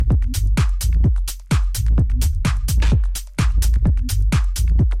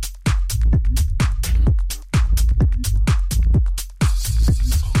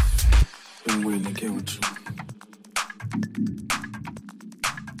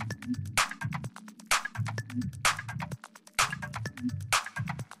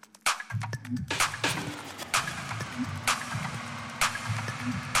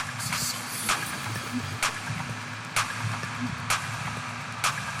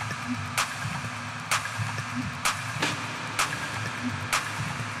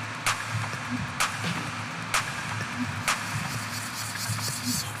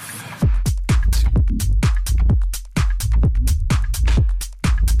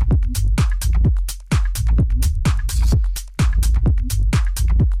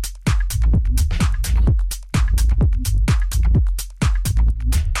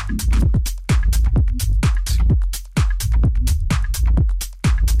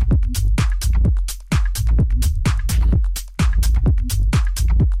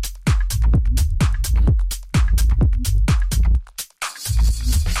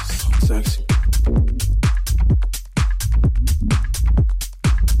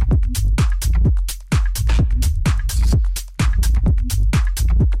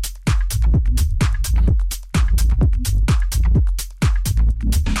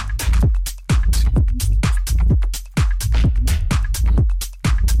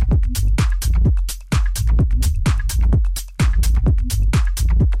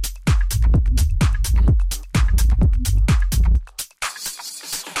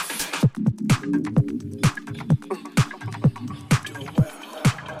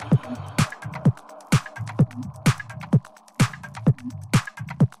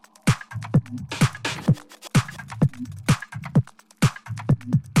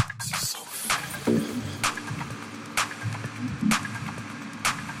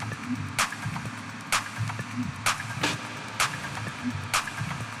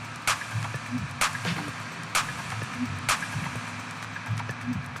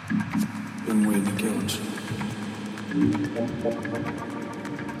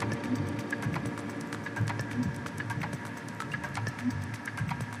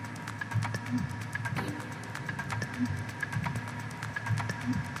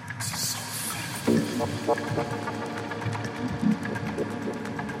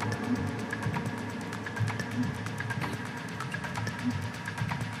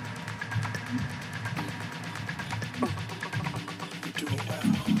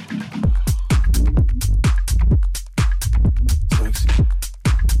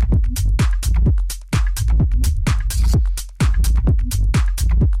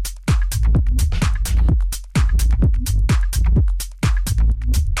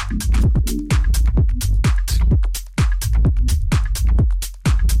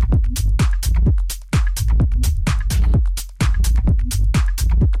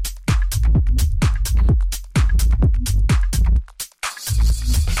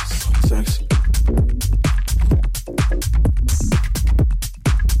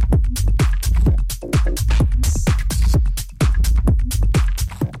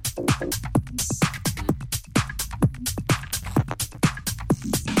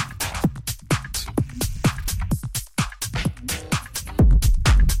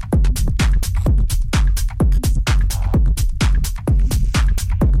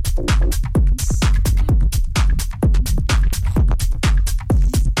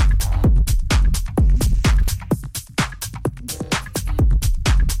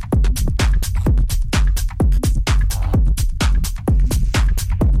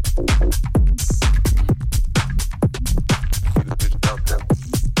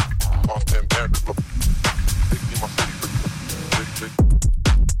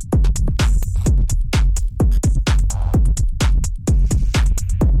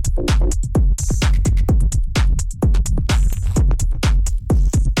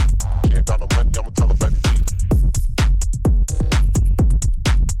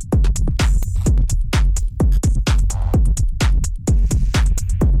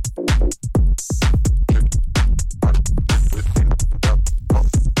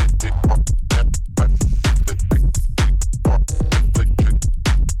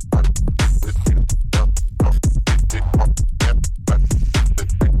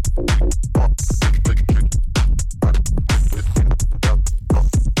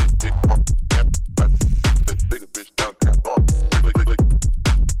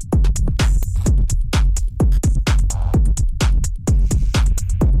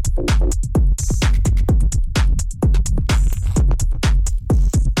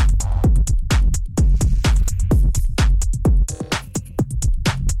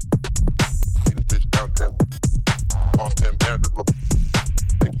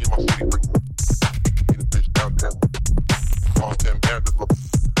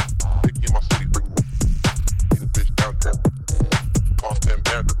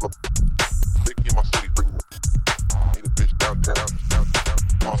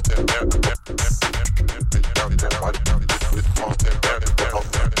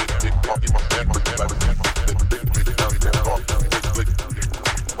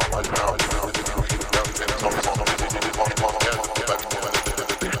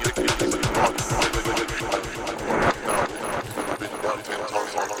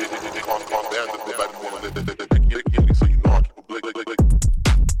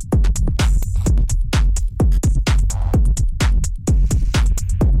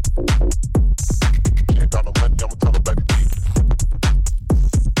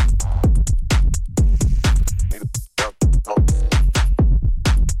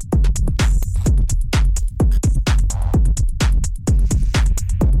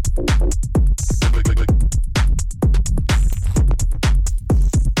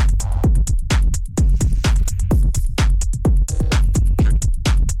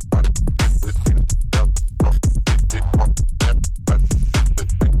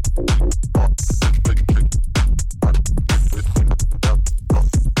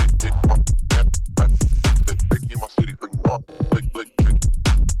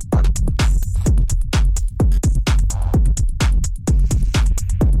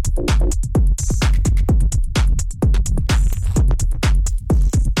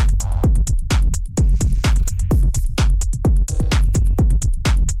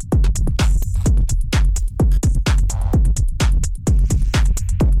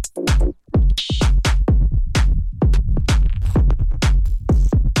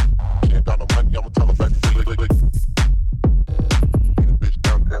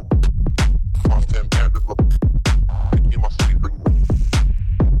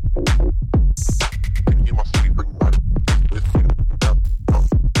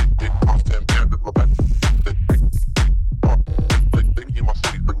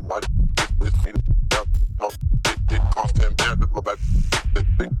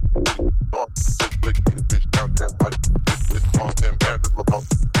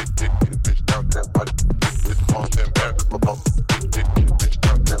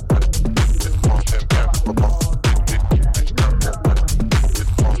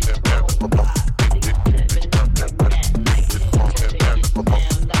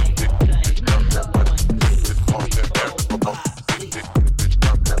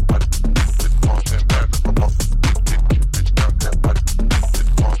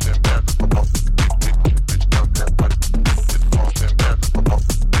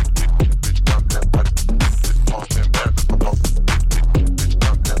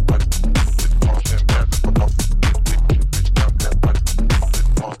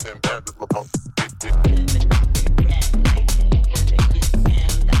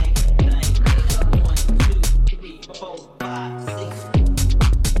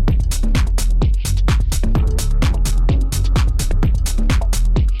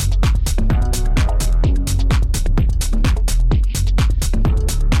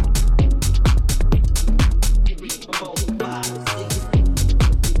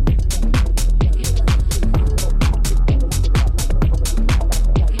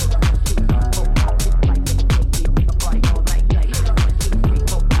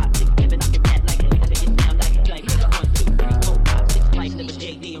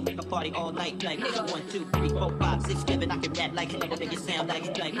JD and we can party all night like 1, 2, 3, 4, 5, 6, 7. I can rap like hell, make it sound like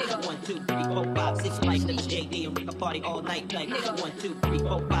 1, 2, 3, 4, 5, 6. My name is JD and we can party all night like 1, 2, 3,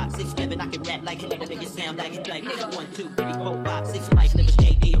 4, 5, 6, 7. I can rap like hell, make it sound like 1, 2, 3, 4, 5, 6. My name is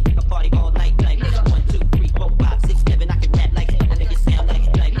JD and we can party all night like 1, 2, 3, 4, 5, 6, 7. I can rap like hell, make it sound like 1,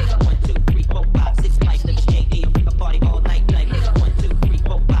 2, 3, 4, 5, 6. My name is JD and we can party all night like 1, 2, 3,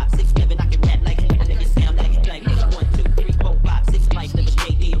 4, 5, 6, 7. I can rap like hell, make it sound like 1, 2, 3, 4, 5, 6. My name is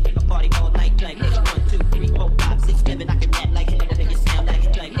JD and we can party all night like 1, 2, 3, 4, 5, 6, 7. I can rap like hell, make it sound like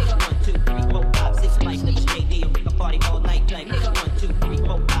 1, 2, 3, 4, 5, 6. My name is JD and we can party all night like 1, 2, 3,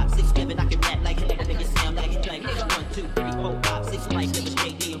 4, 5, 6, 7. I can rap like hell, make it sound like 1, 2, 3, 4, 5, 6. My name is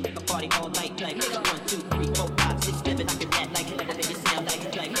JD and we can party all night like 1, 2, 3, 4, 5, 6, 7. I can rap like hell, make it sound like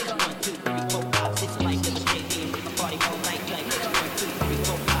 1, 2, 3, 4, 5, 6. My name is JD and we can party all night like 1, 2, 3, 4,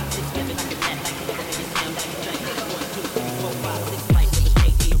 5, 6, 7. I can rap like hell, make it sound like 1, 2, 3, 4, 5, 6. My name is JD and we can party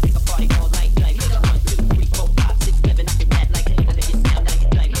all night like 1, 2, 3, 4, 5, 6, 7. I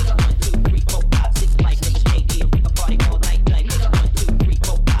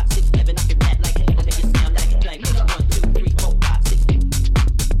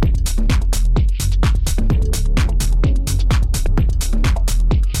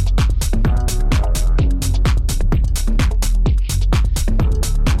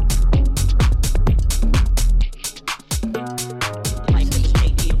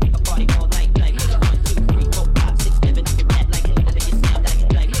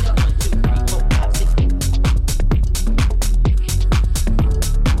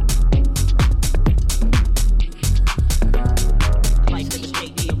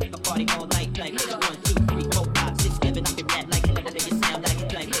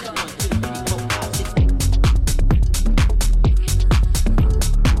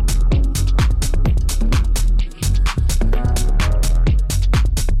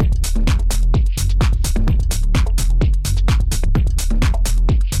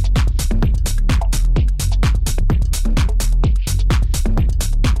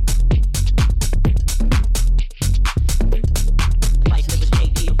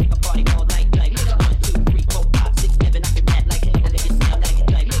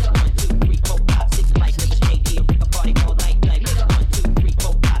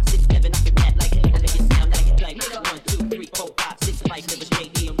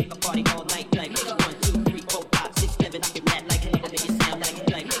rap like hell, make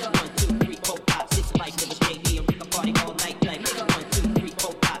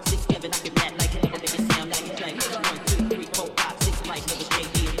it sound like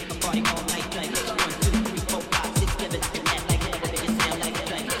 1, 2, 3,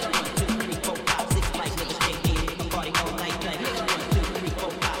 4, 5, 6. My name is JD and we can party all night like 1, 2, 3,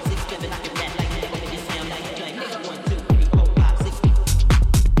 4, 5, 6, 7. I can rap like hell, make it sound like 1, 2, 3, 4, 5, 6.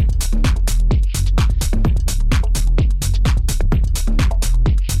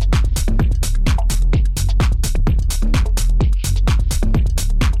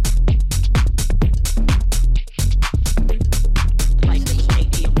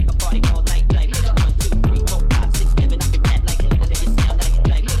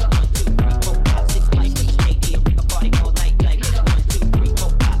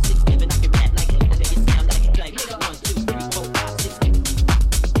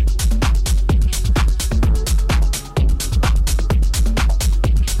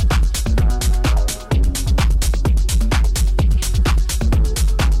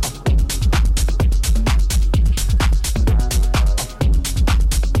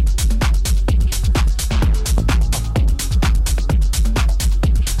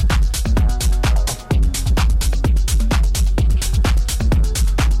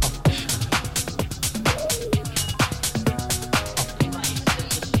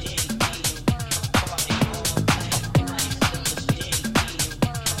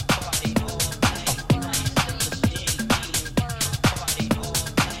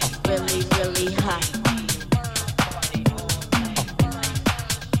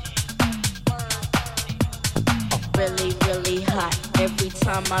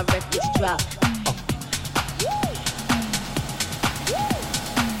 time my records drop.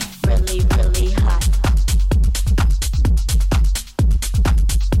 Really, really hot.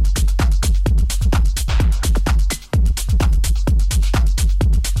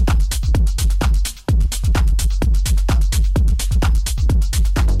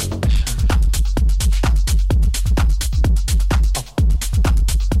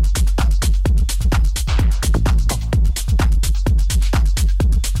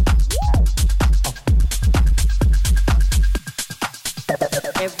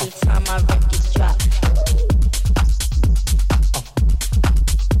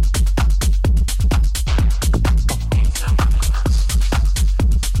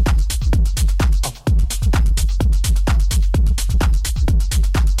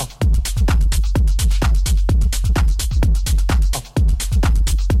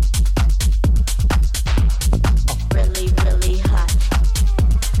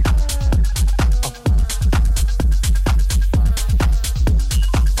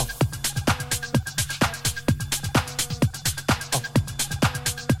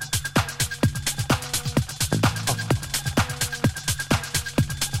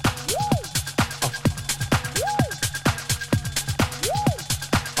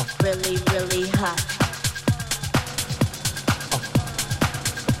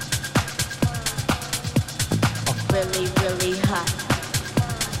 really, really hot.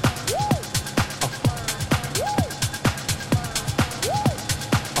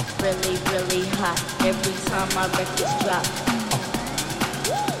 Really, really hot. Every time my records drop.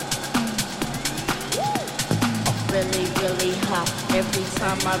 Really, really hot. Every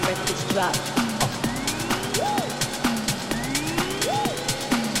time my records drop.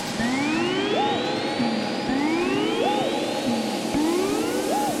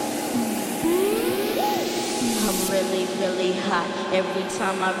 Really, really hot. Every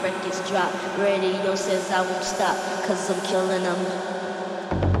time my records drop, radio says I won't stop, 'cause I'm killing them.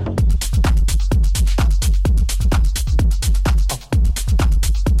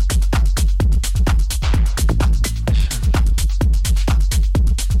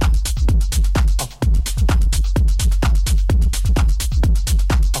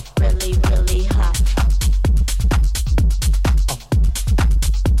 Really, really hot.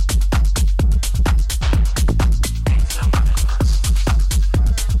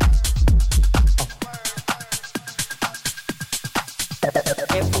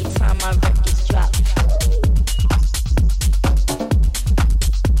 Every time my records drop.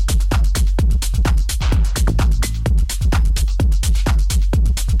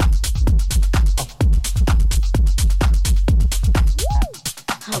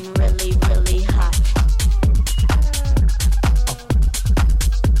 I'm really, really hot.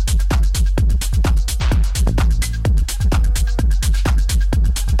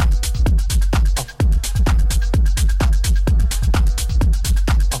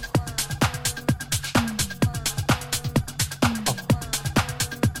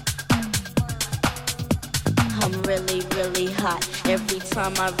 I'm really, really hot. Every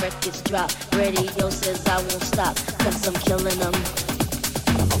time my records drop, radio says I won't stop, 'cause I'm killing them.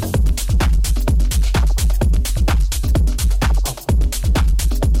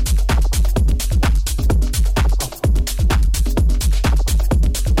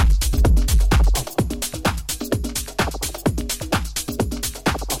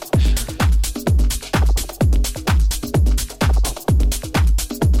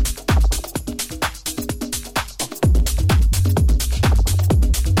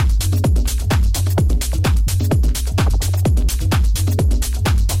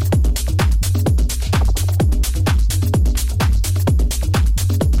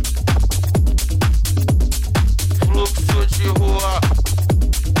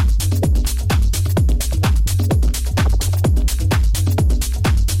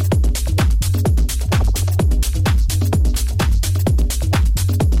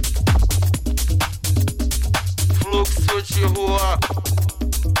 Fluxo de rua,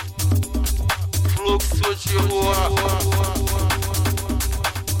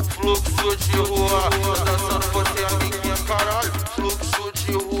 tá dançando você amiguinha, caralho. Fluxo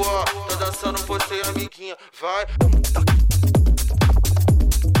de rua, tá dançando você amiguinha, vai.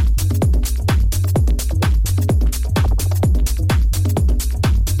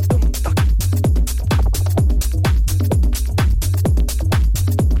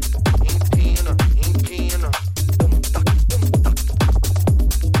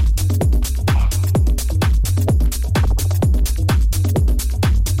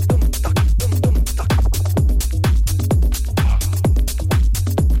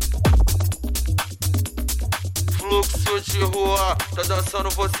 Fluxo de rua, tá dançando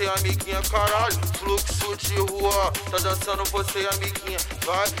você amiguinha, caralho. Fluxo de rua, tá dançando você amiguinha,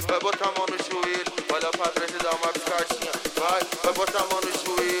 vai botar a mão no joelho, olha pra trás e dá uma piscadinha, vai botar a mão no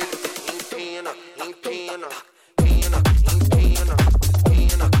joelho, empina, empina, empina, empina,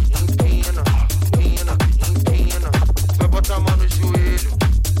 empina, empina, empina, empina, vai botar a mão no joelho,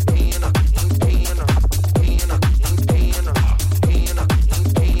 empina, empina, empina, empina, empina,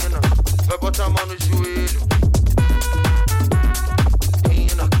 empina, vai botar a mão no joelho.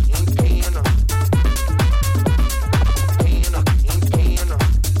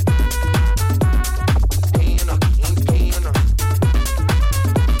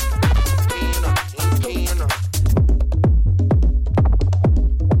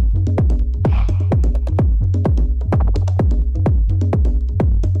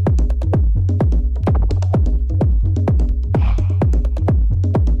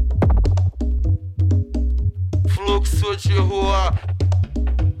 Fluxo de rua,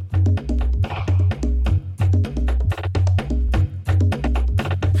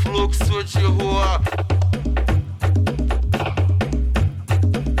 fluxo de rua,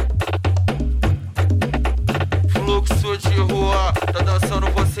 fluxo de rua, tá dançando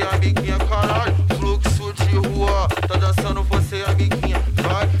você amiguinha, caralho. Fluxo de rua, tá dançando você amiguinha,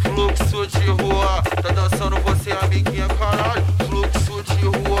 vai. Fluxo de rua, tá dançando você amiguinha, caralho. Fluxo de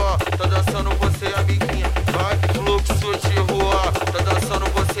rua, tá dançando você amiguinha, vai.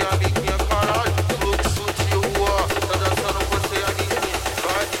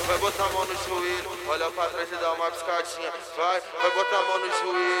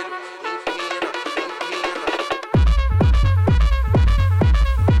 joelho, empina, empina.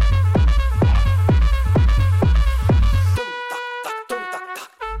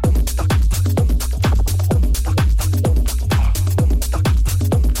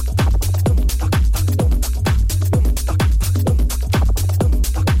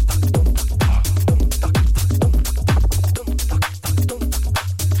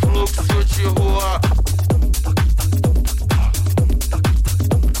 Fluxo de rua.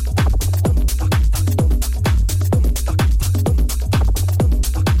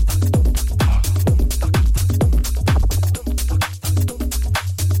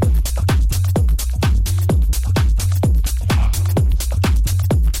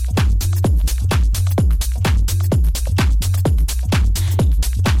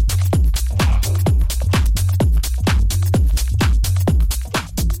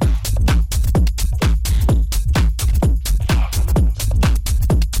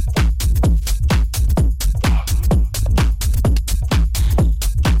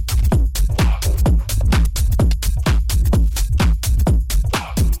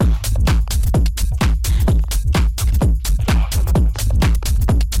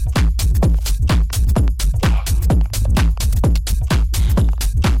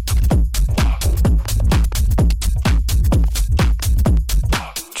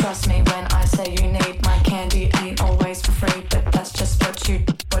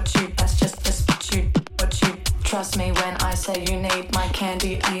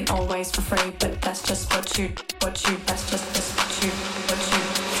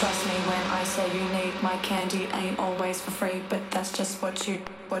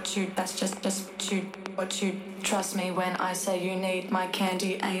 Trust me when I say you need my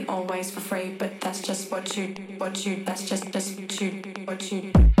candy ain't always for free, but that's just what you that's just what you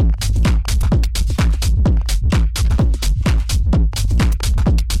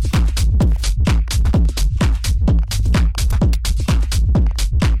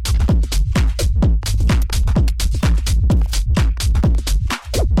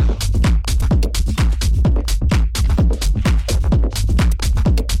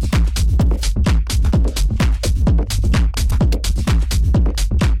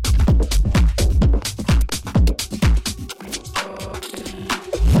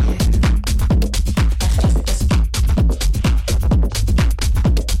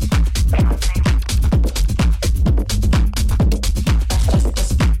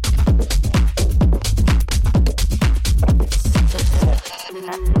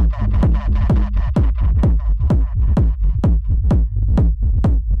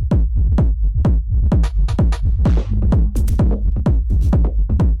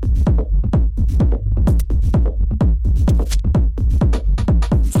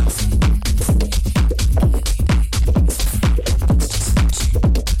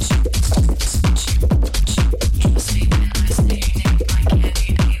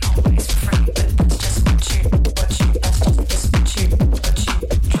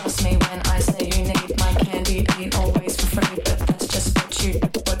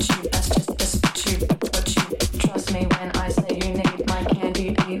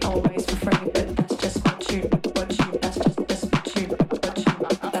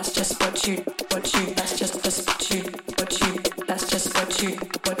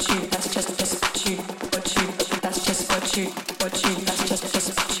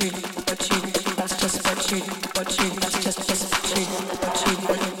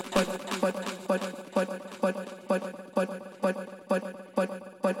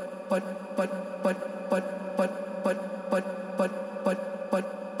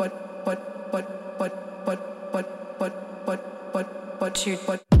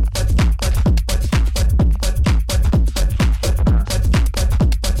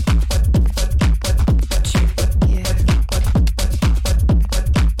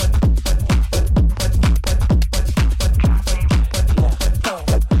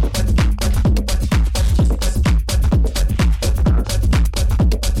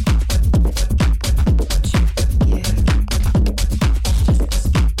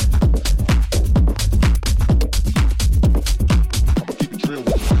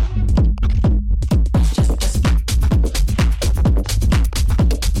Drill.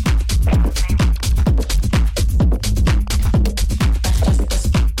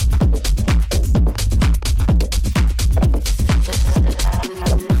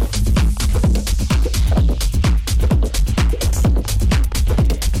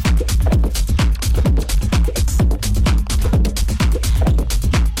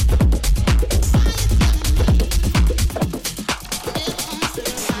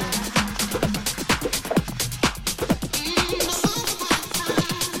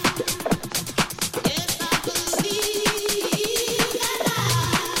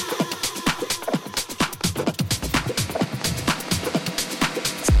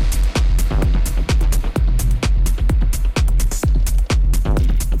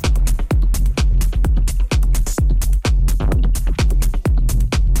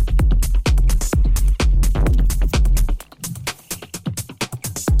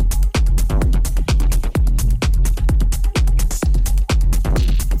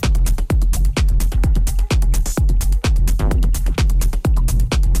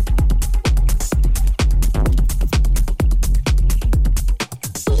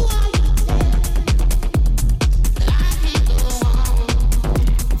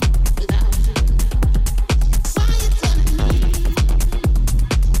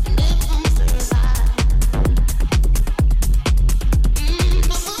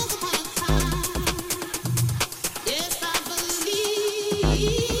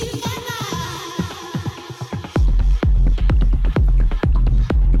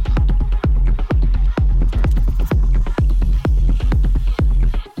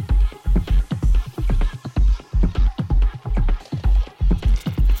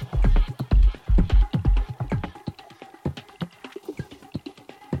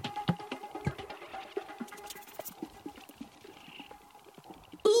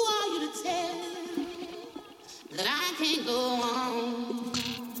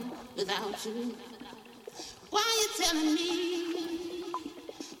 you. Why you telling me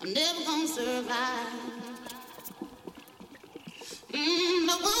I'm never gonna survive?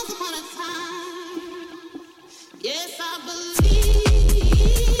 But once upon a time, yes, I believe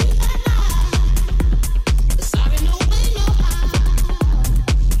that but sorry, no way, no how.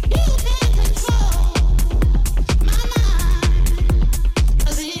 You can't control my mind.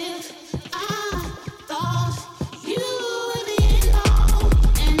 'Cause if I thought you were the end all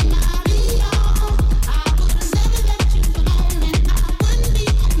and my be all, I would never let you alone, and I wouldn't be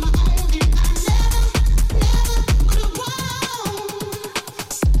on my own, and I never would have wrong.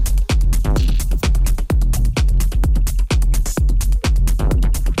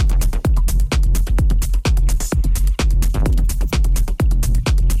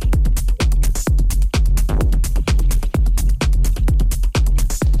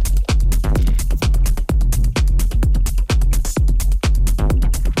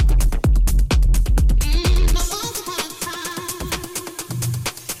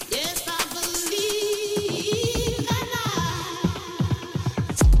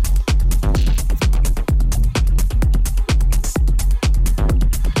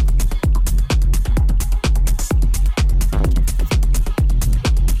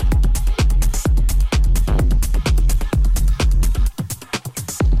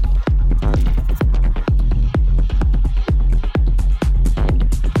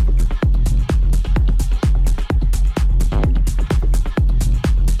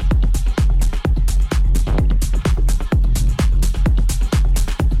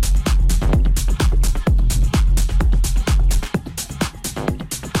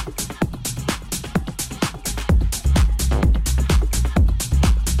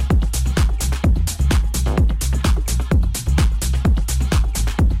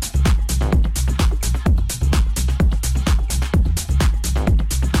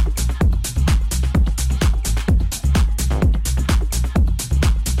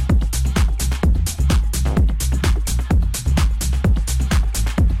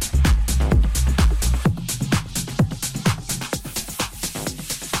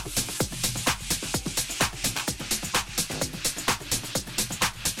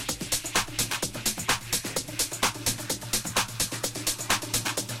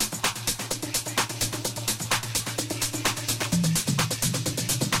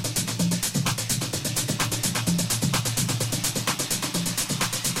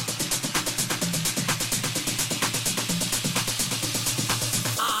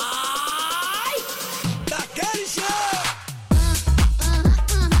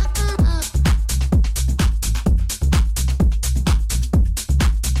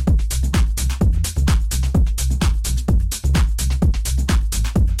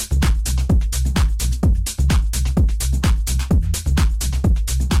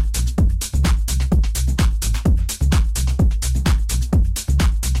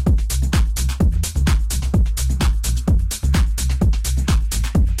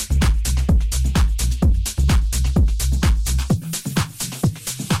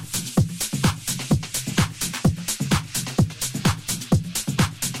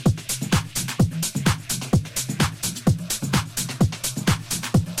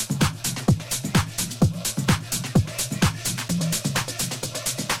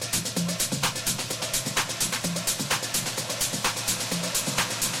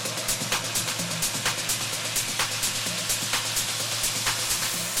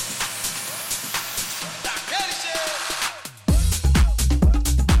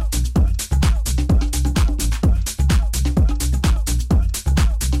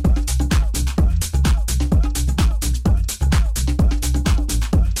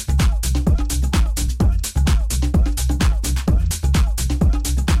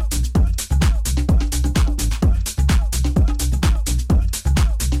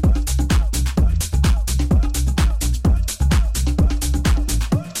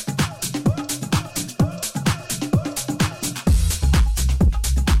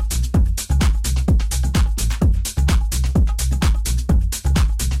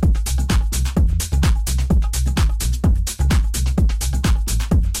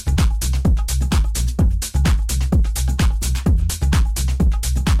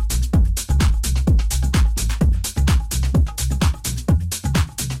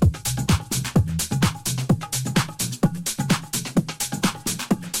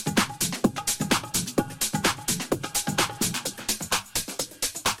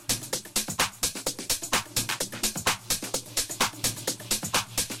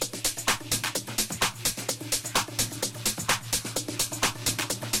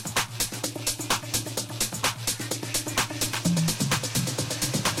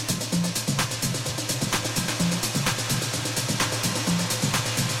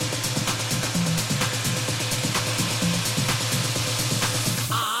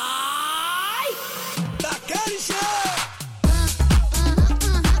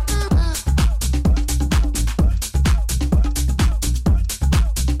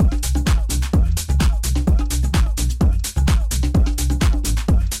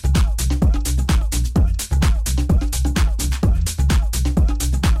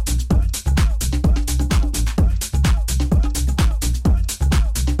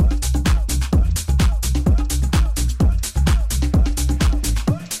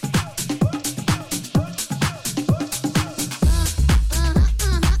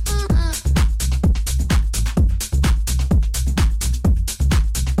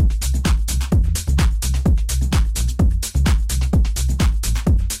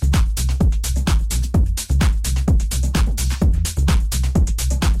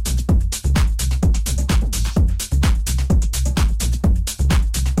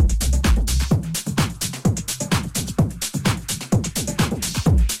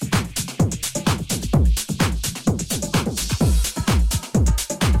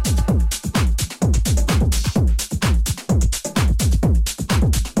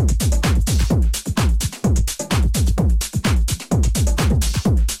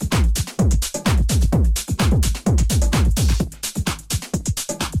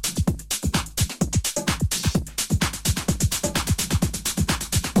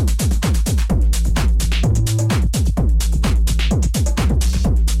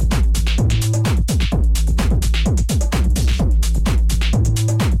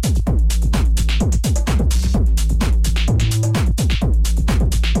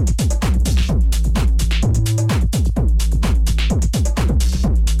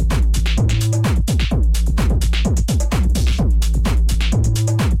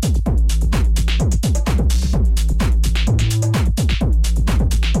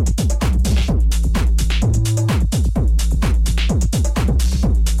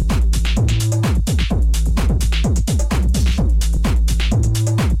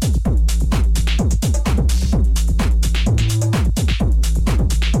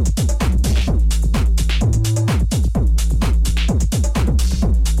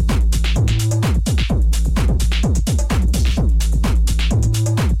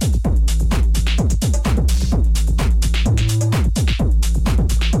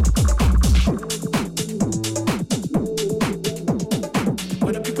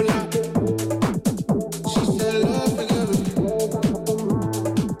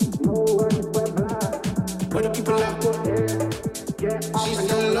 Where the people at? She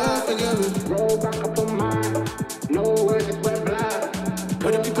said, Lord, forgive me. Roll back up on mine. No words, it's wet black.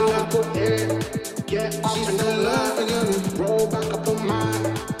 Where the people at? She said, Lord, forgive me. Roll back up on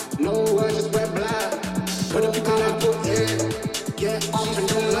mine. No words, it's wet black. Where the people at? She said,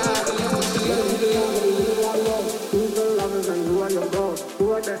 Lord, forgive me. Who's the lovers and who are your bros?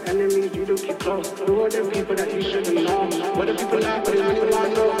 Who are the enemies you do keep close? Who are the people that you shouldn't know? Where the people at? What do you really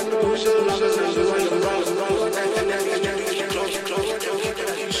want to know? Who's the lovers and who are your bros? Who are the enemies you do keep close?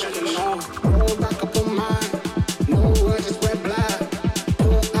 Roll back up on mine. No words, it's wet black.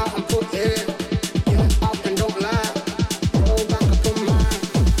 Pull out and put in. Get up and don't lie. Roll back up on mine.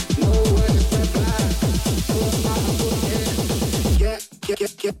 No words, it's wet black. Pull out and put in. Get.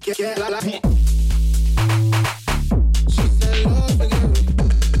 She said, Lord, forgive me. She said, Lord, forgive me.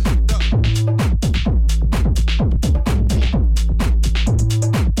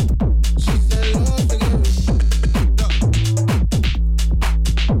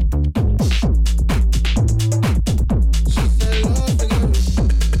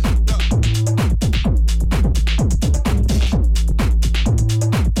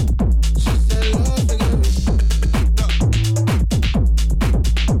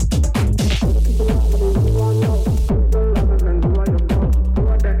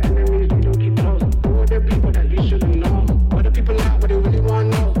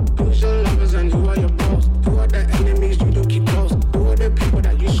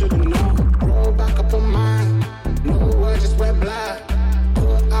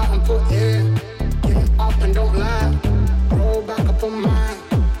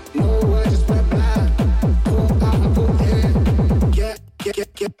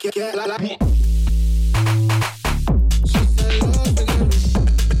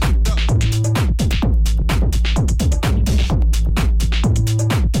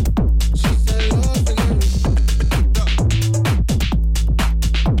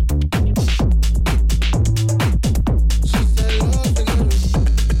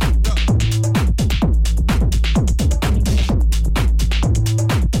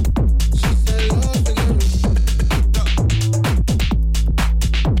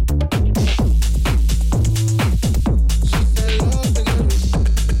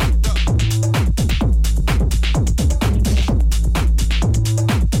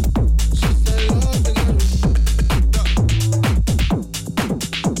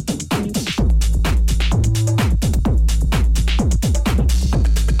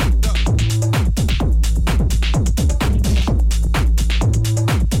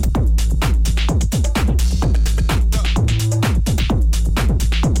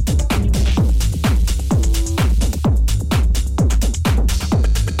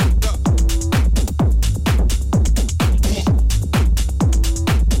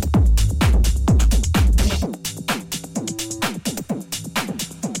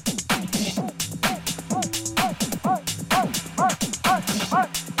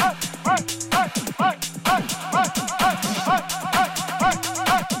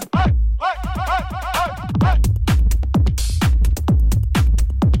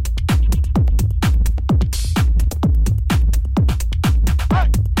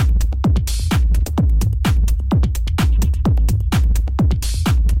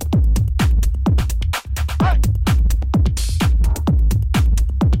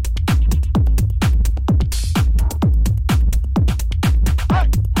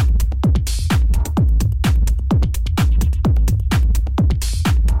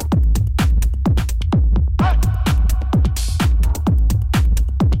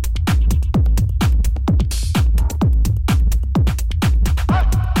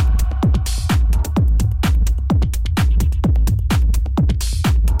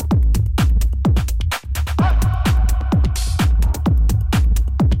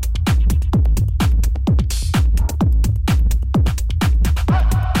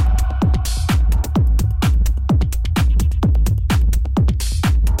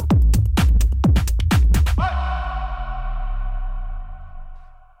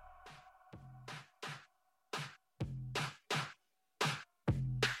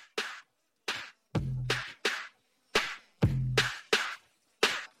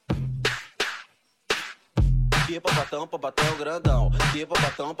 Que pabatão, pabatão grandão. Que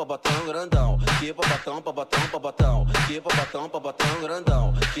pabatão, pabatão grandão. Que pabatão, pabatão, pabatão. Que pabatão, pabatão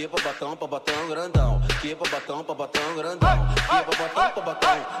grandão. Que pabatão, pabatão grandão. Que pabatão, pabatão grandão. Que pabatão,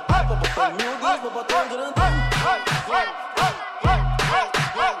 pabatão. Que pabatão, meu Deus, pabatão grandão.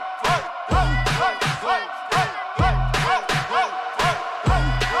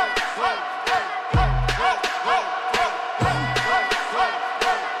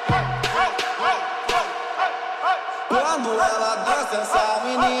 ela dança, essa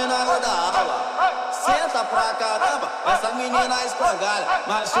menina vai dar aula. Senta pra caramba, essa menina espangalha.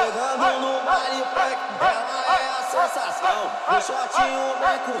 Mas chegando no baile funk, ela é a sensação. O shortinho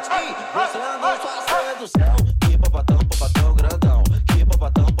bem curtinho, mostrando sua sedução. Que papatão grandão. Que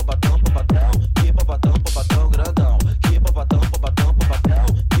papatão grandão. Que papatão grandão. Que papatão grandão.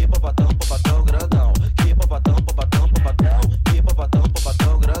 Que papatão grandão. Que papatão grandão. Que papatão grandão. Que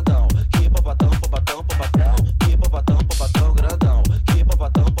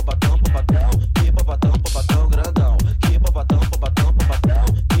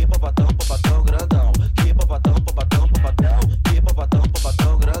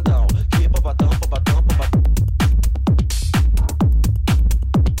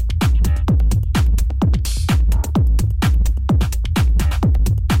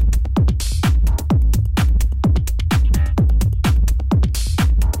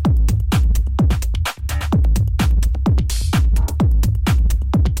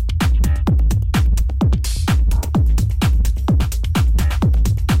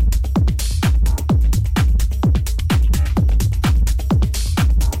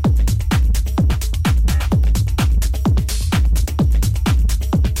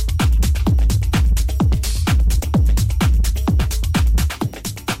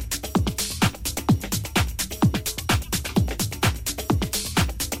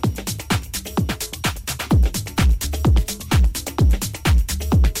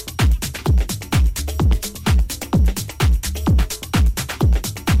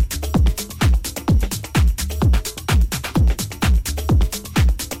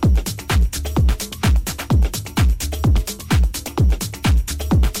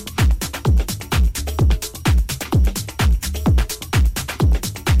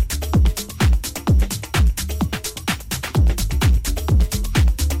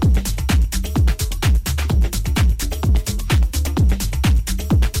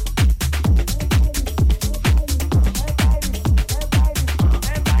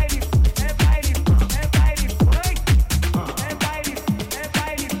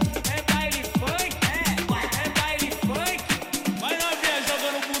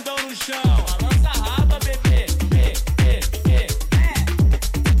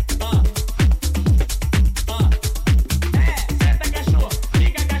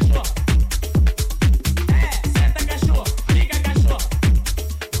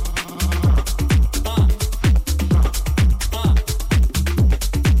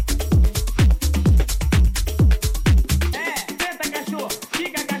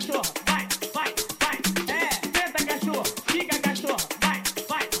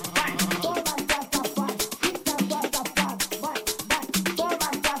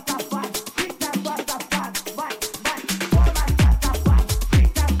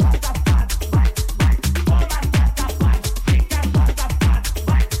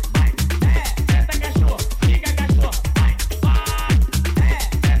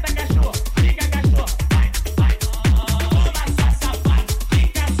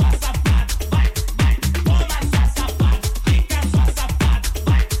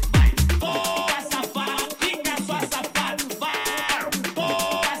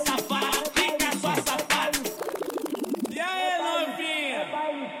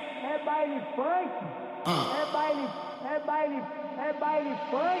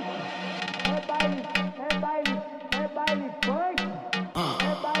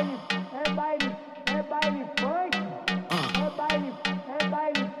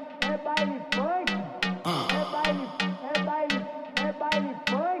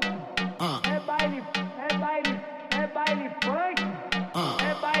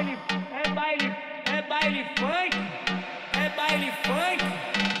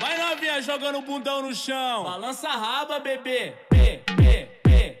Jogando o bundão no chão, balança a raba, bebê.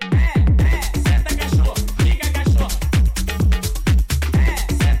 Senta cachorro, fica cachorro.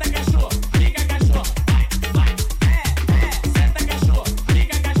 Senta cachorro, fica cachorro. Vai. Senta cachorro,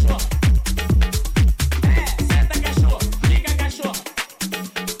 fica cachorro. Senta cachorro, fica cachorro.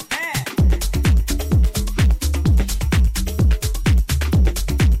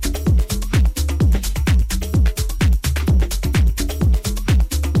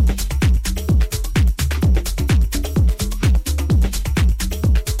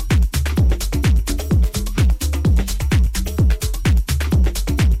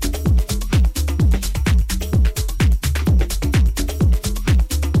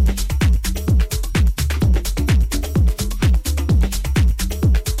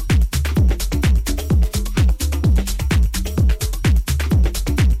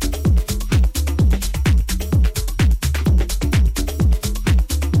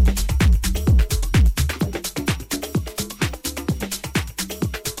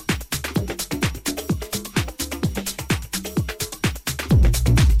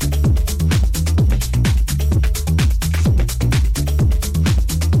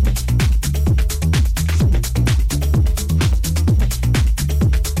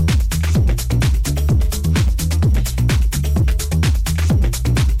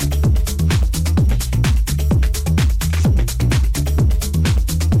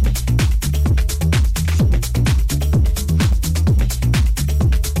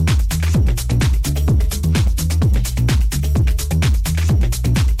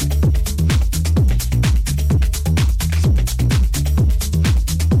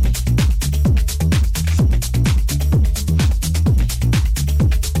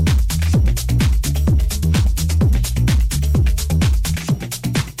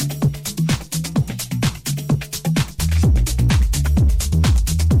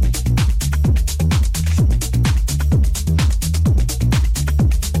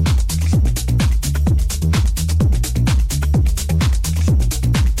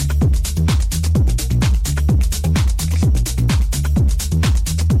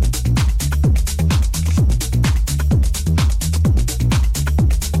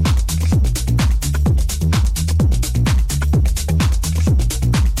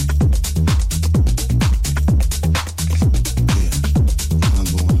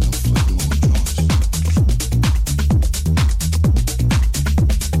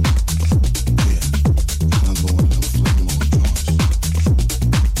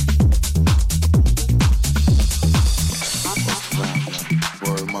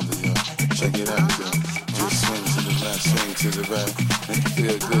 to the right. Make you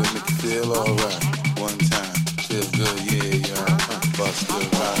feel good, make you feel alright. One time, feel good, yeah, y'all. Bust the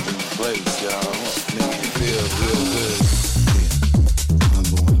rhymes in the place, y'all. Make you feel real good. Yeah, I'm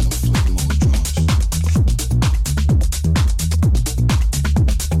going to flip more drums. Yeah, I'm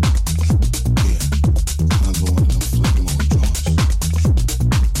going to flip more drums. Yeah, I'm going to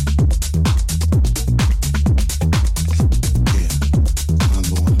flip more drums.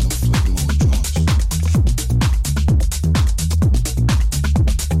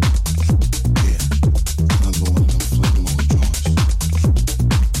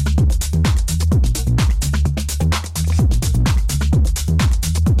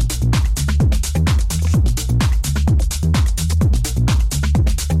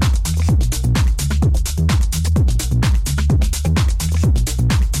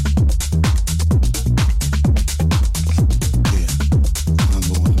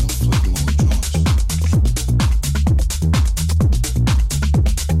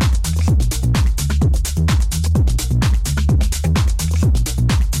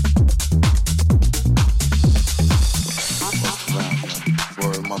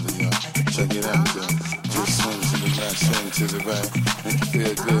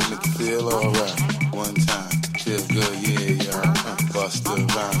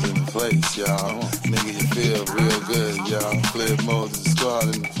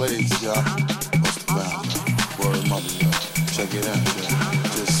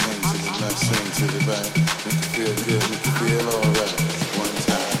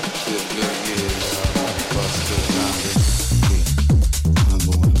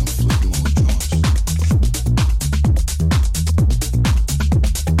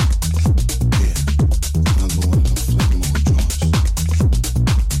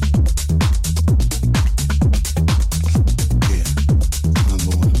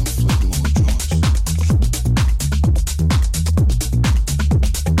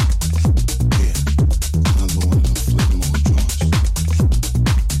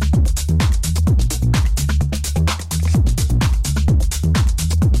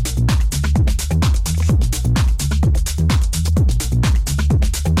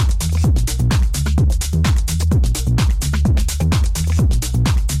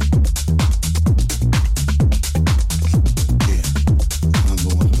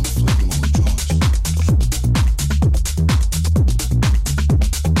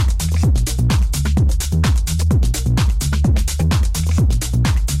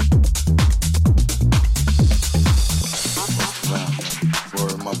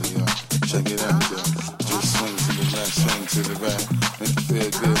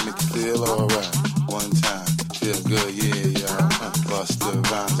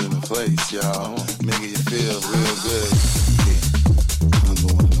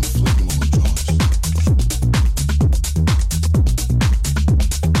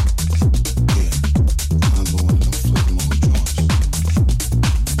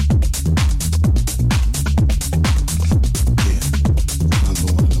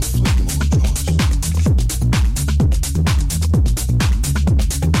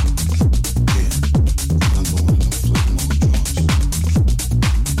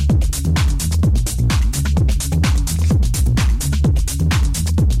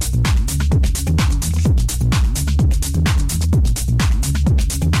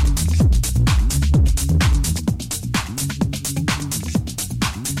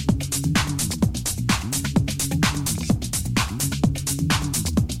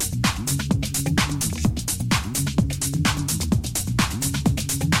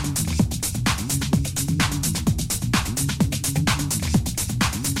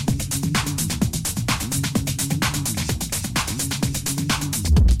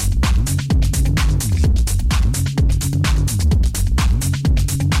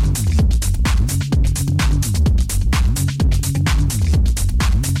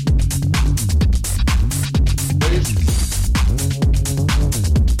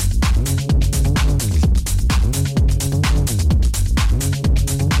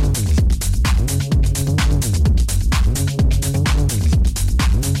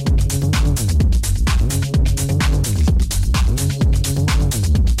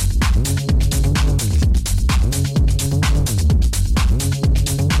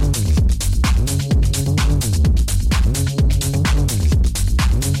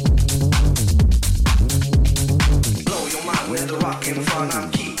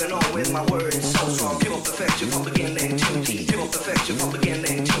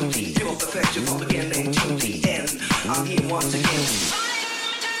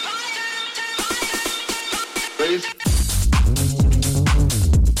 Please.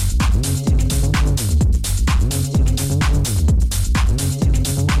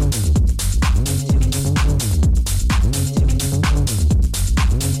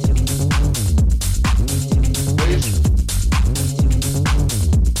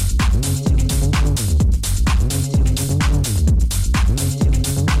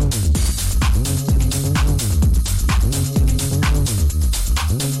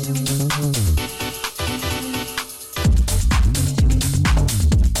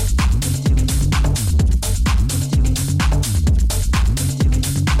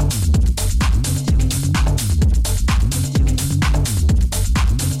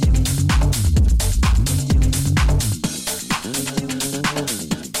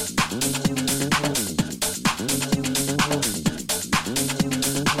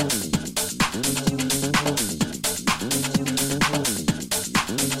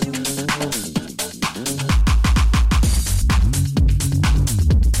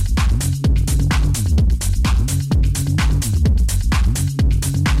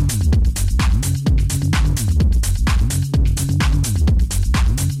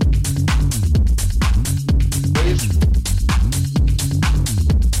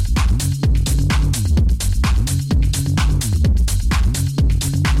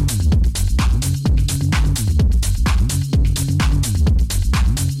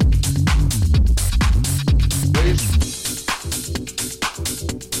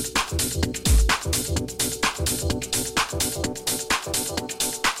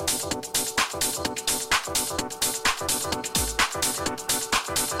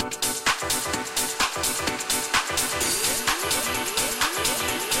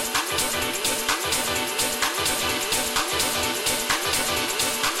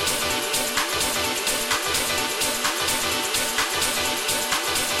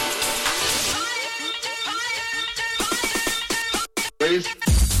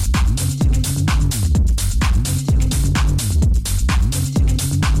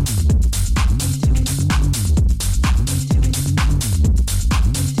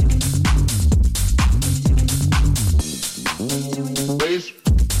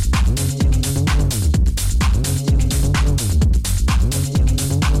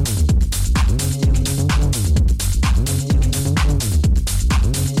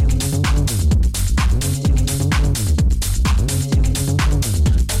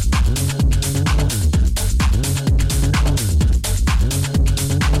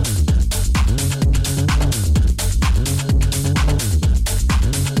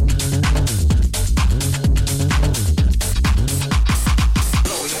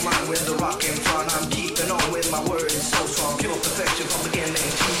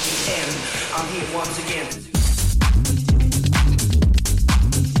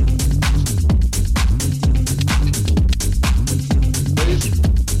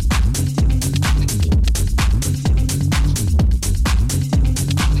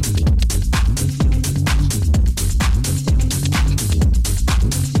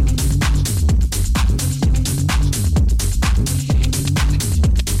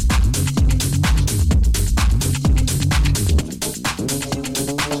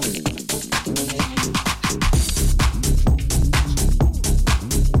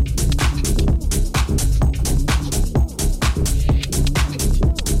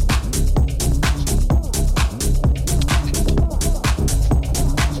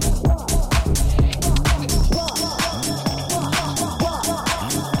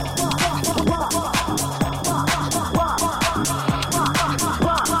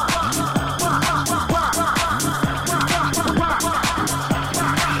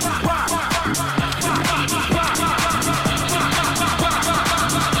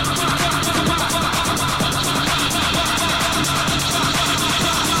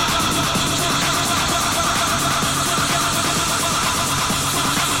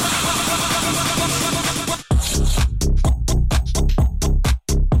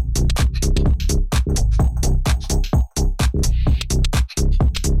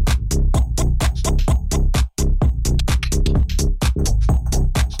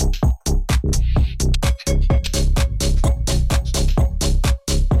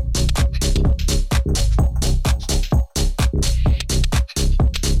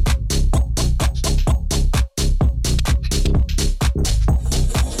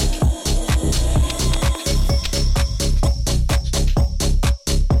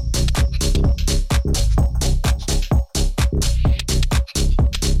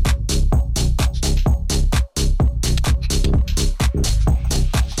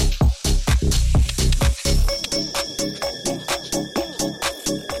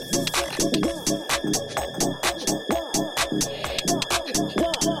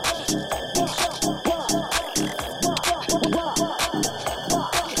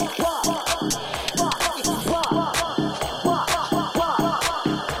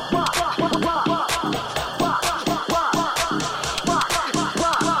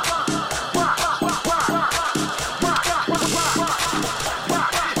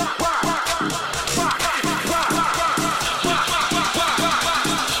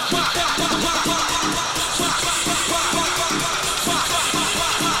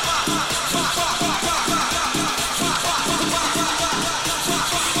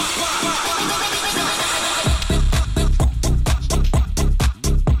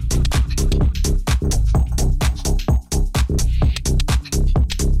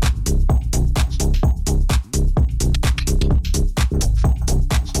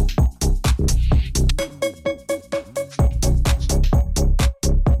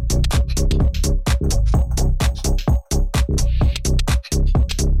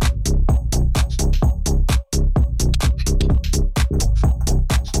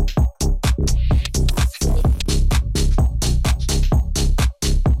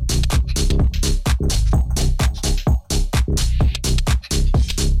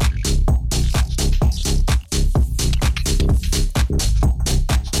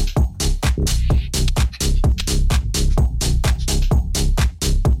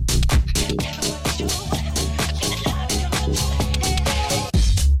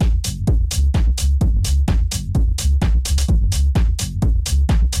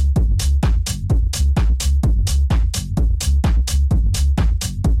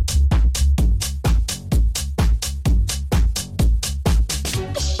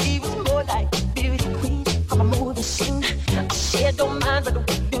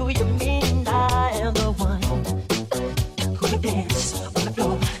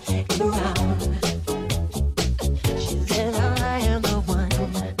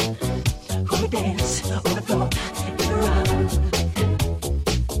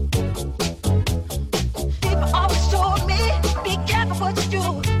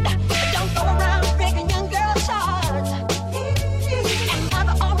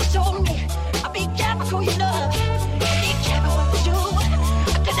 Always told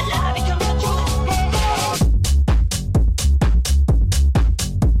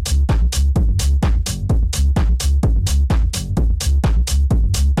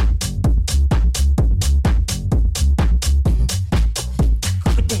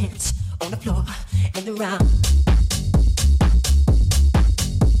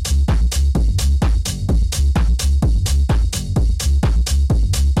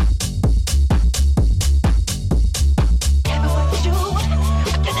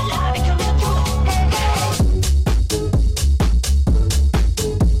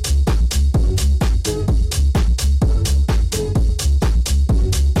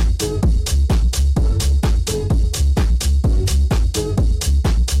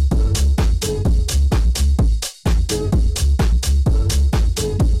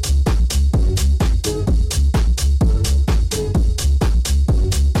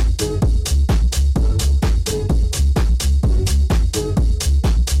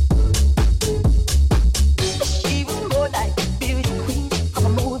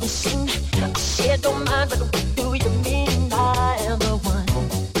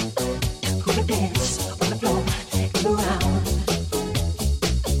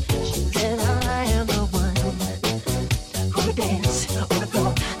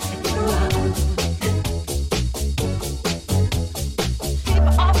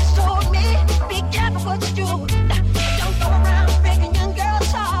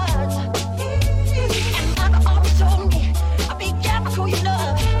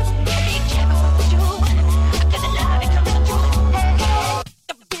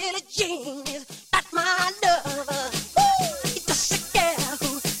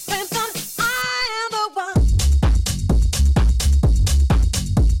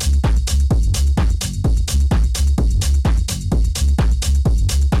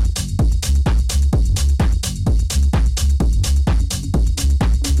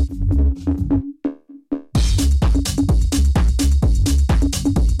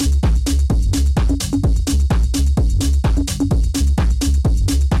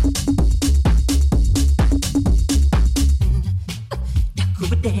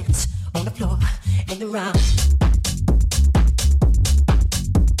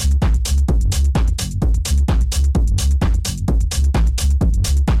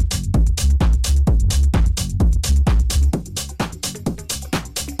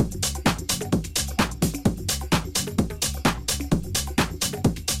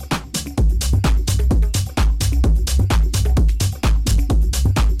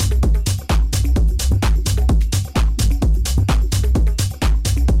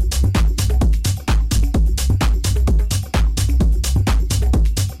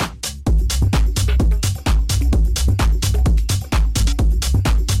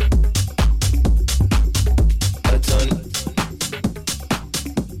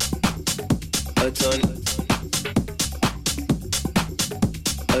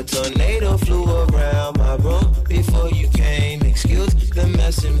A tornado flew around my room before you came. Excuse the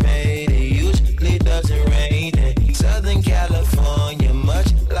mess it made. It usually doesn't rain in Southern California,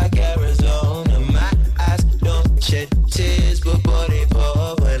 much like Arizona. My eyes don't shed tears, but boy they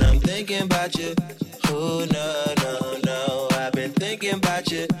pour when I'm thinking about you. Oh no, no, no, I've been thinking about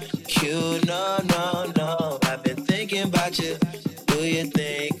you. Cute, no, no, no, I've been thinking about you. Do you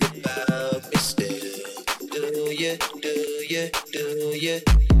think about me still? Do you, do you, do you?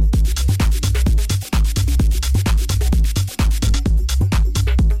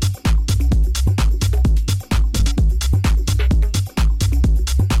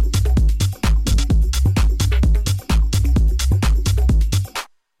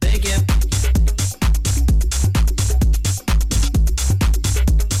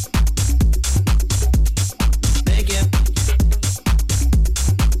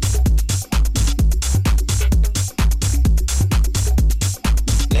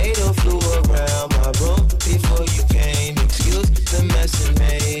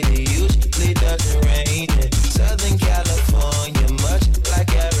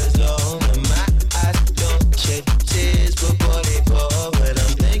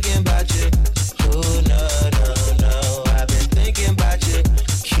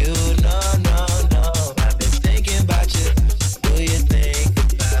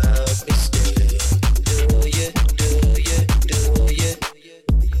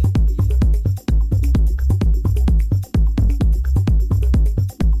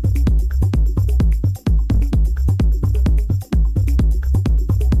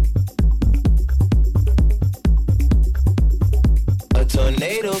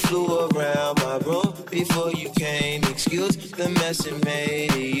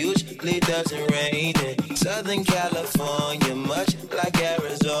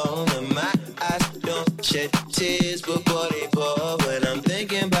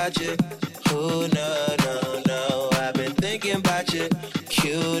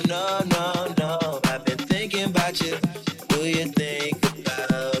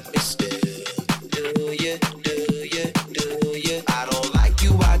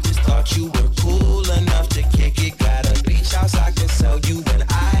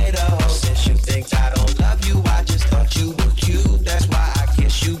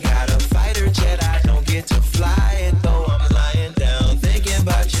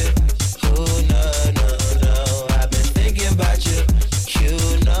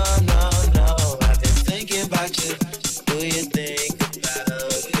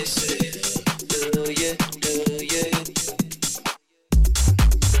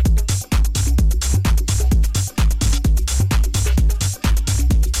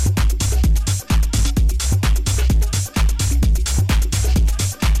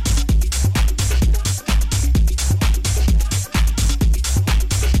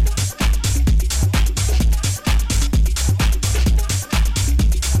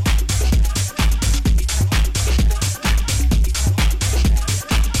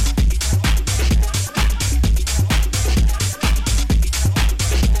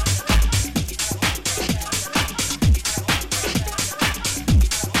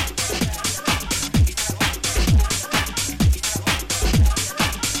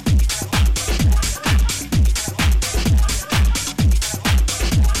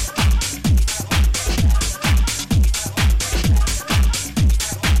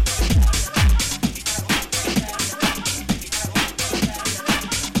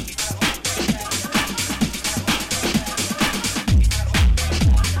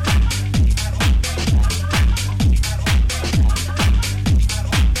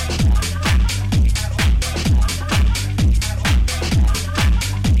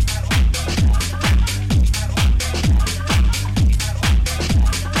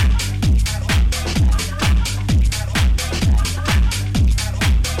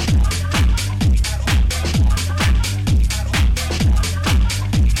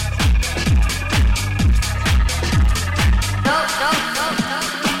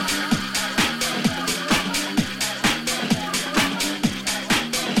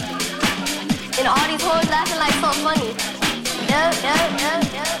 And all these hoes laughing like so funny. Yeah.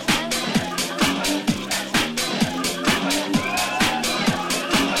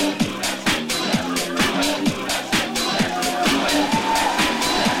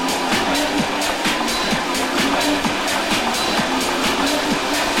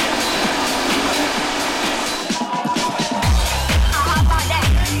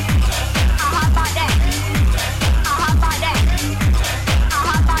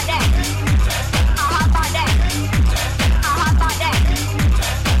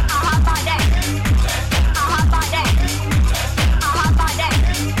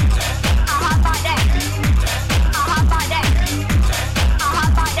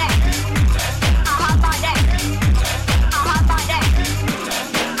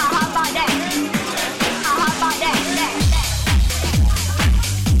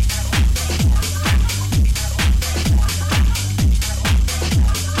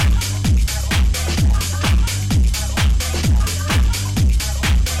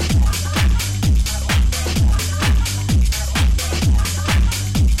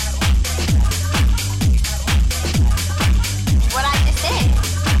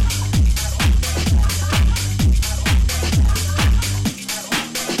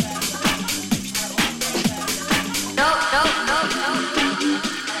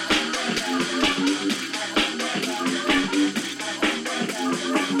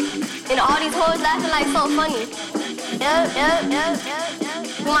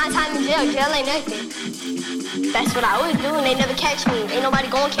 Jail ain't nothing. That's what I always do, and they never catch me. Ain't nobody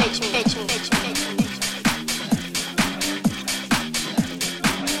gonna catch me.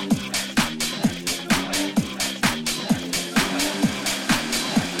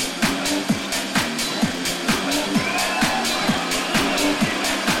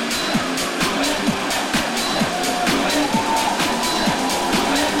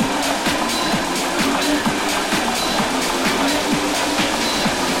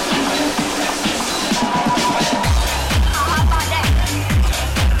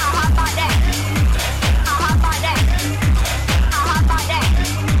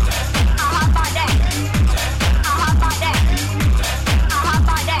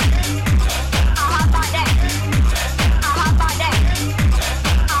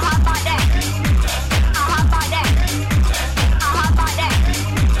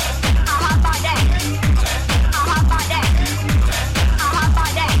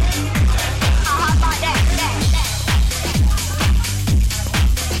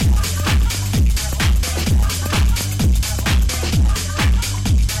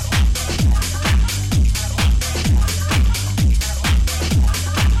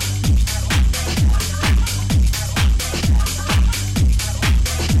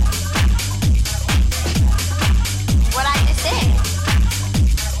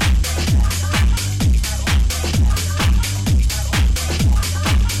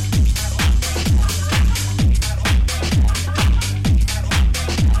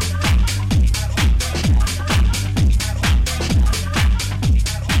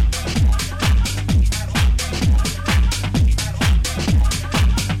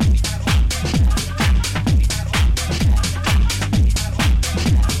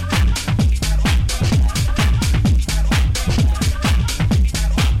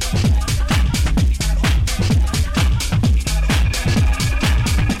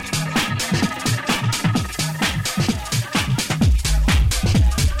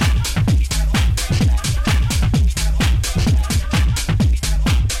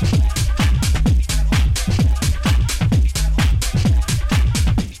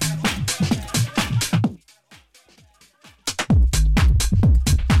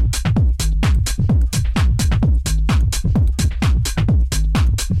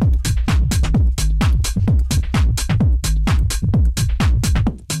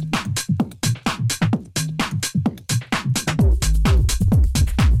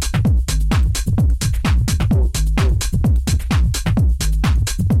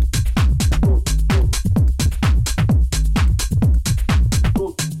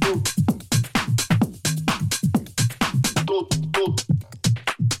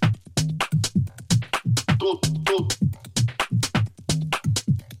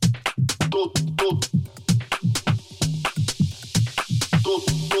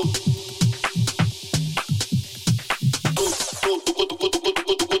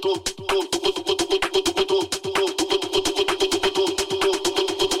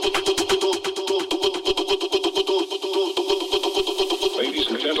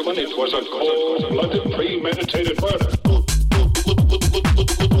 was a cold-blooded, premeditated murder.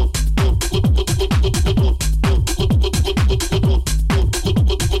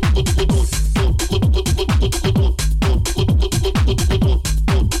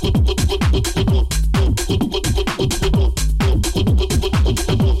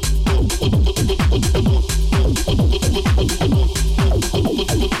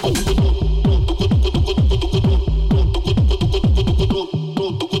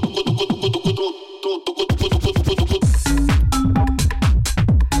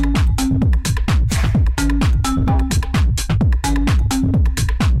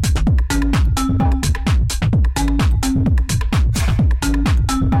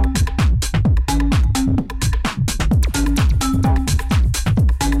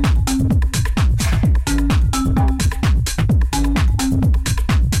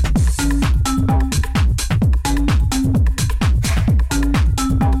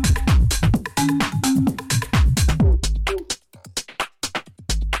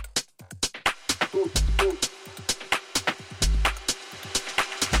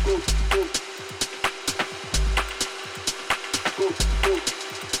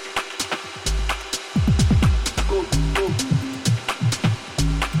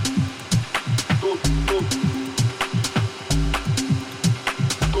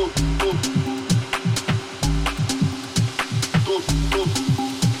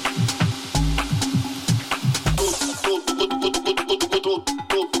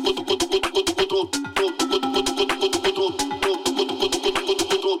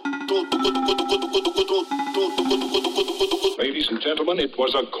 Ladies and gentlemen, it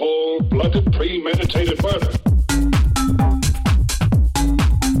was a cold-blooded, premeditated murder.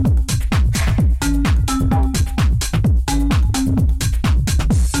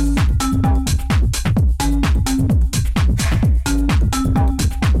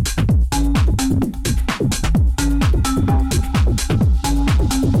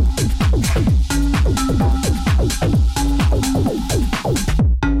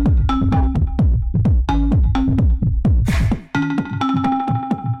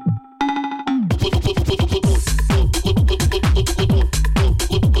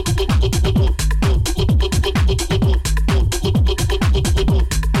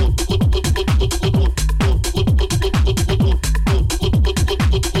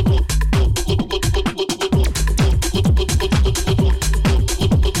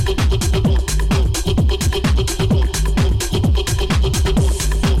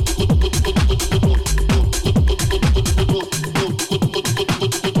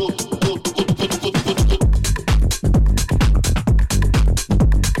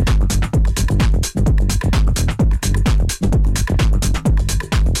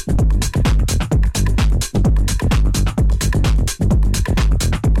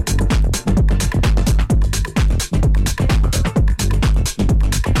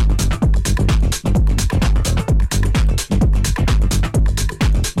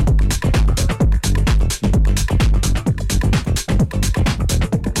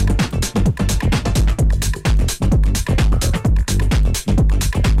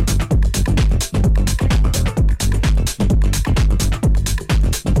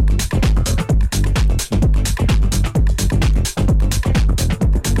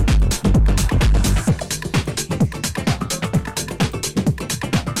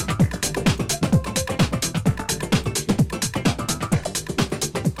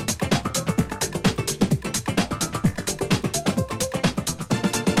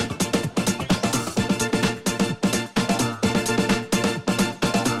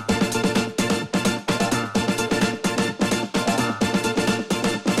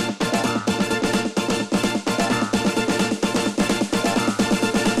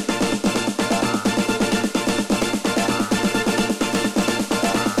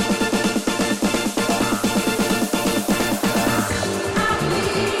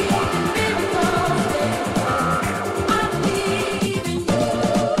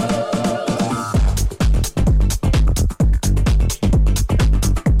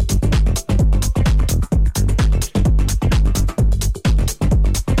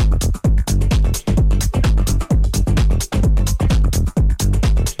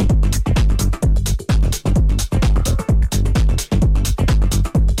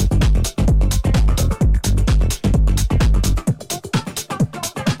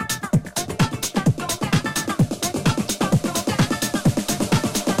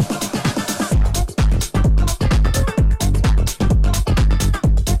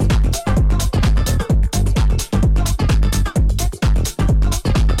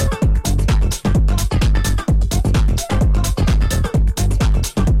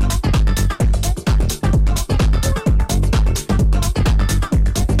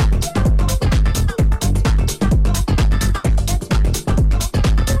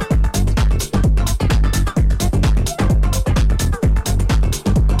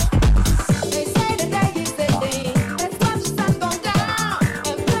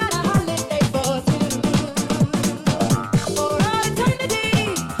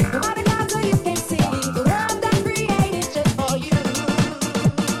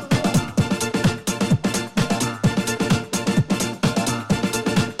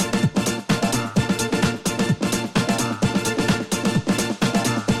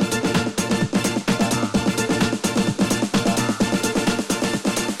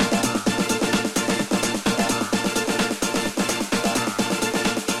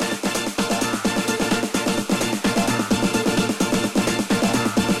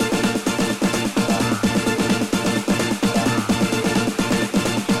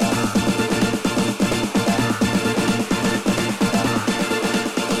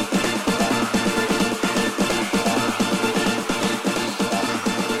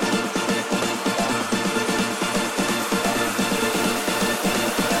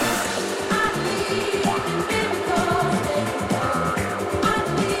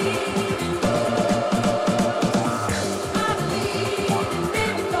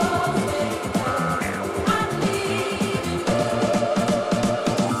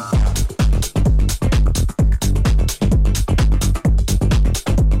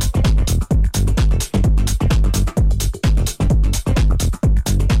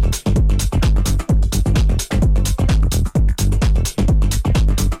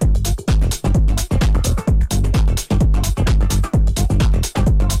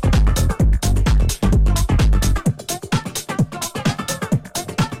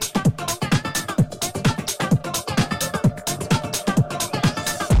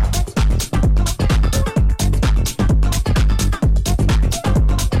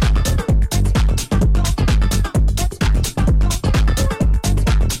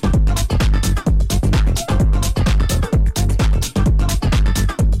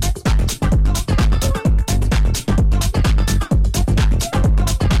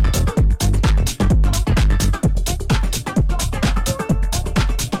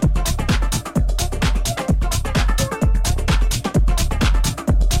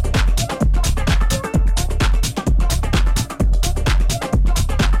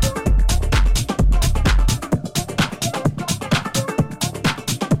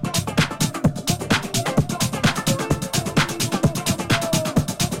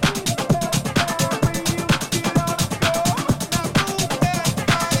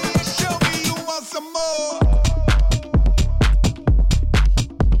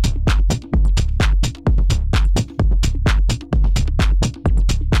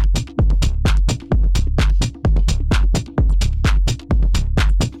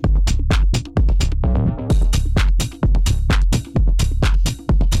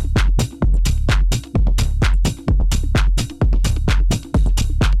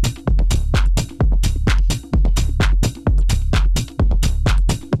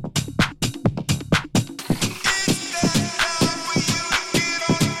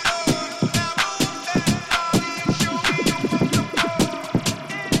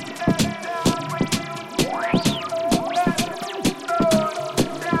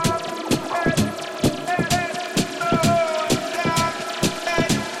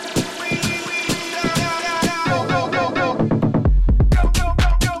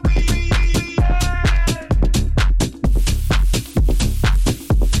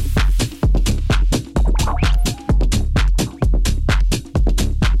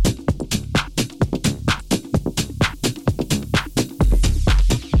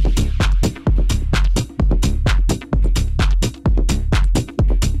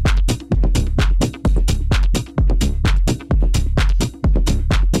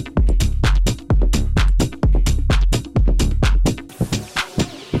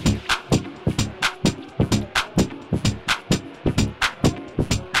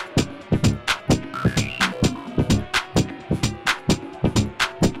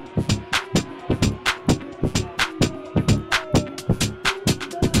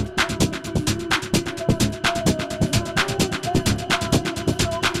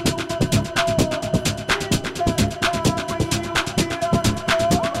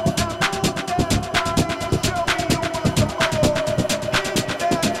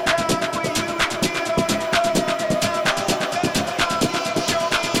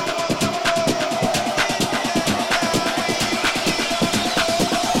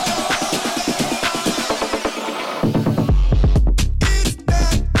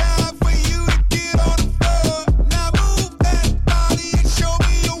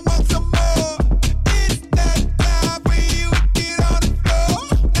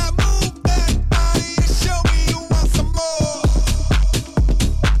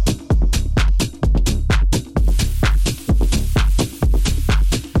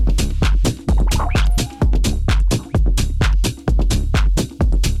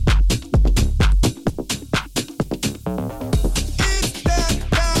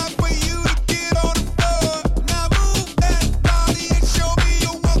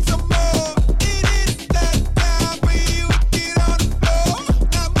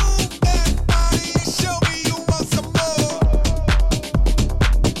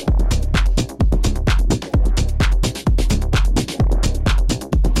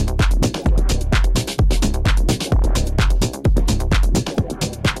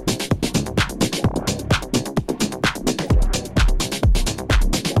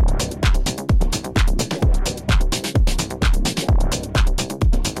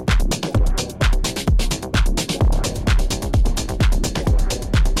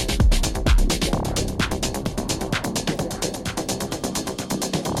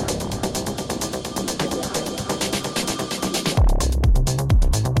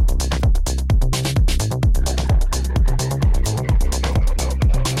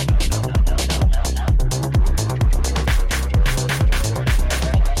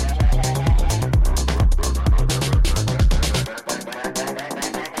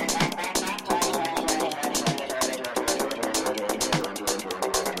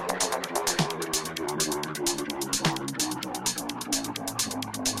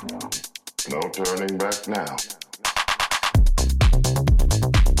 turning back now.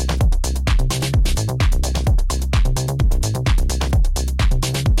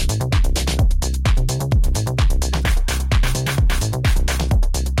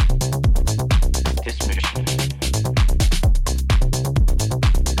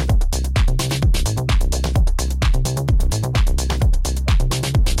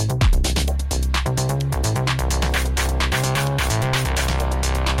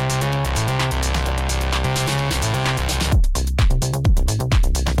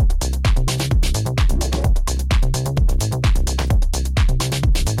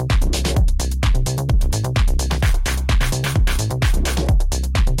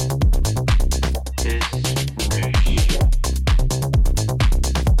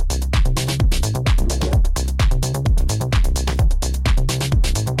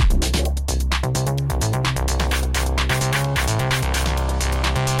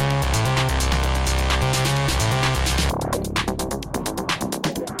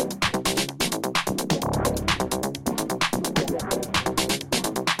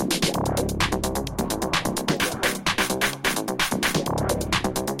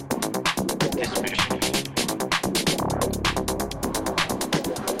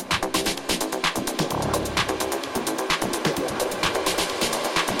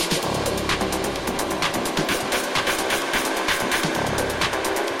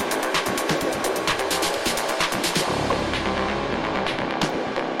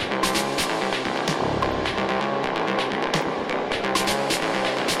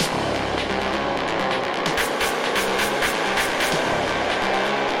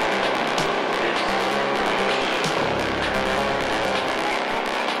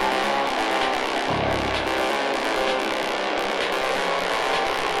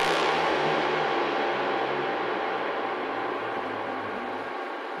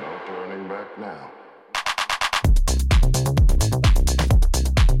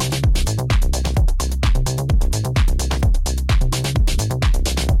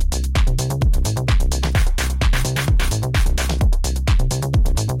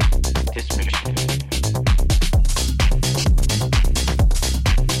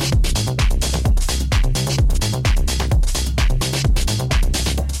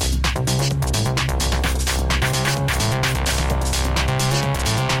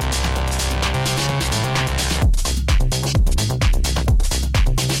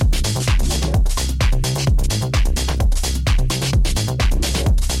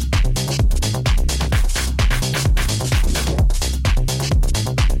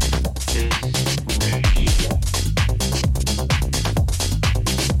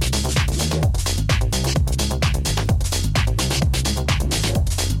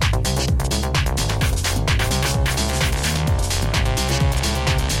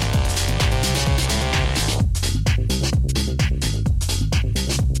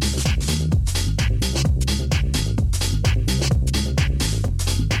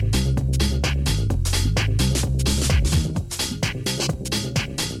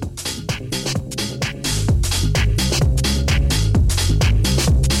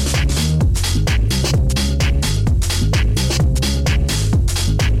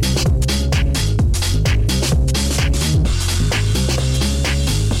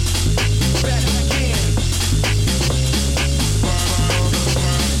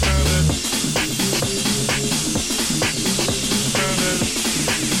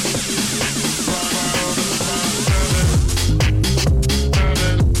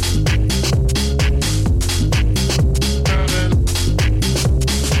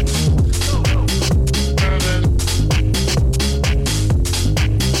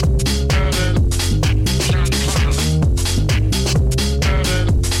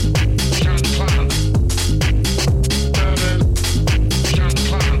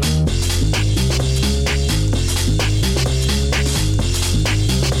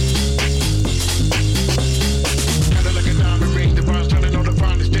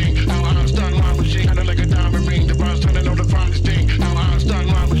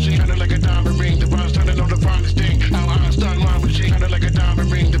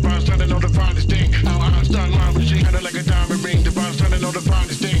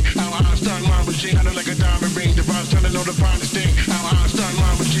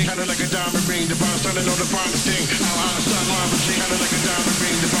 Turning on the finest thing.